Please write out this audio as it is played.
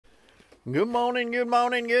Good morning, good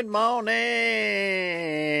morning, good morning.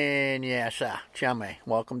 Yes, chummy.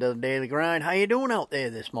 Welcome to the Daily Grind. How you doing out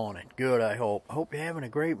there this morning? Good, I hope. Hope you're having a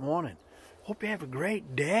great morning. Hope you have a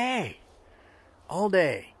great day. All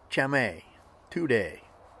day, chummy. Today.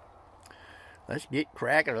 Let's get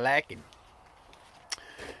crack-a-lacking.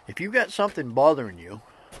 If you got something bothering you,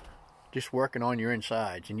 just working on your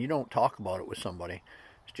insides, and you don't talk about it with somebody,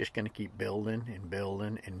 it's just going to keep building and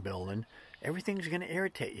building and building. Everything's going to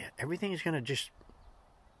irritate you. Everything's going to just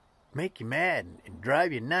make you mad and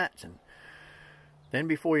drive you nuts. And then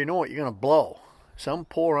before you know it, you're going to blow. Some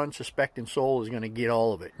poor unsuspecting soul is going to get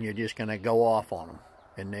all of it, and you're just going to go off on them.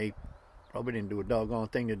 And they probably didn't do a doggone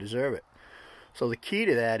thing to deserve it. So the key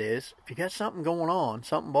to that is, if you got something going on,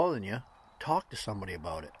 something bothering you, talk to somebody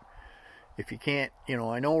about it. If you can't,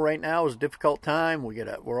 I know right now is a difficult time.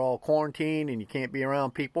 We're all quarantined and you can't be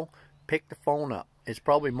around people. Pick the phone up. It's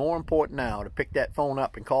probably more important now to pick that phone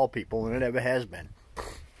up and call people than it ever has been.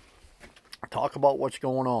 Talk about what's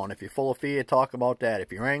going on. If you're full of fear, talk about that.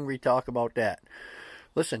 If you're angry, talk about that.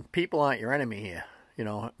 Listen, people aren't your enemy here.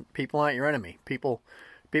 People aren't your enemy. People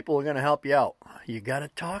are going to help you out. You got to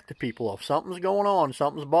talk to people. If something's going on,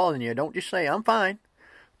 something's bothering you, don't just say, I'm fine.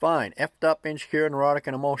 Fine. Effed up, insecure, neurotic,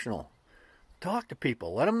 and emotional. Talk to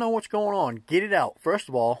people. Let them know what's going on. Get it out. First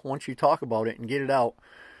of all, once you talk about it and get it out,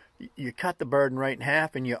 you cut the burden right in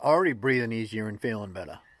half, and you're already breathing easier and feeling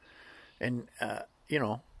better. And,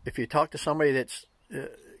 if you talk to somebody that's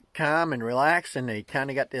calm and relaxed and they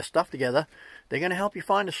kind of got their stuff together, they're going to help you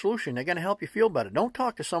find a solution. They're going to help you feel better. Don't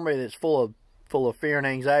talk to somebody that's full of fear and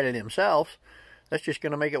anxiety themselves. That's just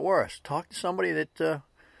going to make it worse. Talk to somebody that,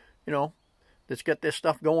 that's got their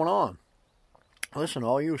stuff going on. Listen,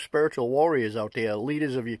 all you spiritual warriors out there,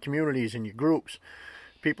 leaders of your communities and your groups,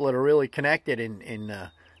 people that are really connected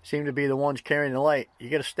and seem to be the ones carrying the light. You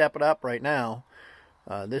got to step it up right now.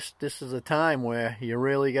 This is a time where you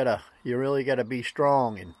really gotta be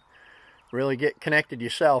strong and really get connected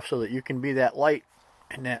yourself so that you can be that light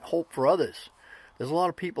and that hope for others. There's a lot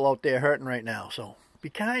of people out there hurting right now, so be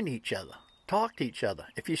kind to each other. Talk to each other.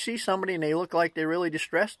 If you see somebody and they look like they're really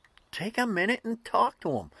distressed, take a minute and talk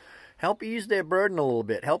to them. Help ease their burden a little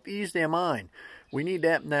bit. Help ease their mind. We need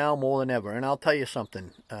that now more than ever. And I'll tell you something.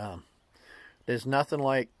 There's nothing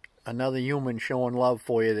like another human showing love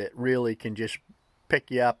for you that really can just pick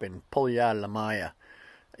you up and pull you out of the mire.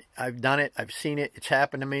 I've done it. I've seen it. It's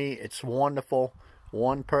happened to me. It's wonderful.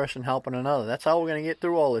 One person helping another. That's how we're going to get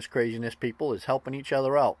through all this craziness, people, is helping each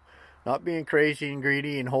other out. Not being crazy and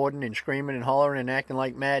greedy and hoarding and screaming and hollering and acting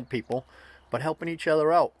like mad people, but helping each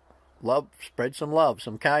other out. Love, spread some love,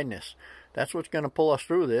 some kindness. That's what's going to pull us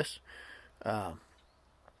through this.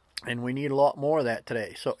 And we need a lot more of that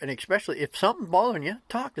today. So, and especially if something's bothering you,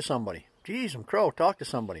 talk to somebody. Jeez, I'm crow, talk to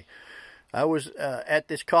somebody. I was at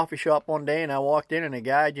this coffee shop one day, and I walked in, and a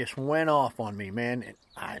guy just went off on me, man.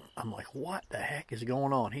 And I'm like, what the heck is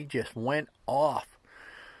going on? He just went off.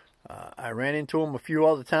 I ran into him a few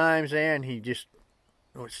other times there, and he just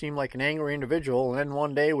seemed like an angry individual. And then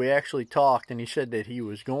one day we actually talked, and he said that he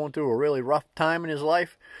was going through a really rough time in his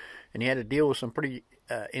life, and he had to deal with some pretty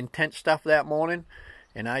intense stuff that morning.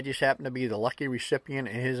 And I just happened to be the lucky recipient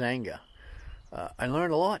of his anger. I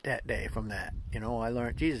learned a lot that day from that. I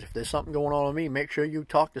learned, Jesus, if there's something going on with me, make sure you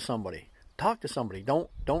talk to somebody. Talk to somebody.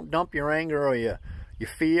 Don't dump your anger or your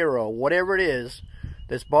fear or whatever it is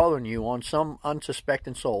that's bothering you on some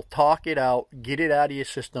unsuspecting soul. Talk it out. Get it out of your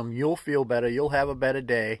system. You'll feel better. You'll have a better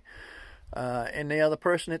day. And the other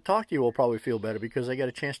person that talked to you will probably feel better because they got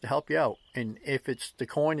a chance to help you out. And if it's the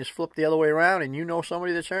coin is flipped the other way around and you know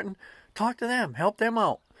somebody that's hurting, talk to them. Help them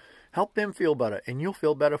out. Help them feel better. And you'll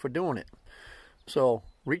feel better for doing it. So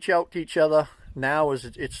reach out to each other. Now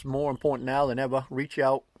it's more important now than ever. Reach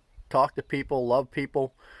out. Talk to people. Love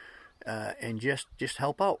people. And just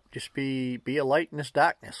help out. Just be a light in this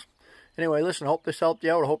darkness. Anyway, listen, I hope this helped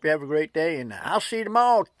you out. I hope you have a great day. And I'll see you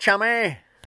tomorrow, chummy.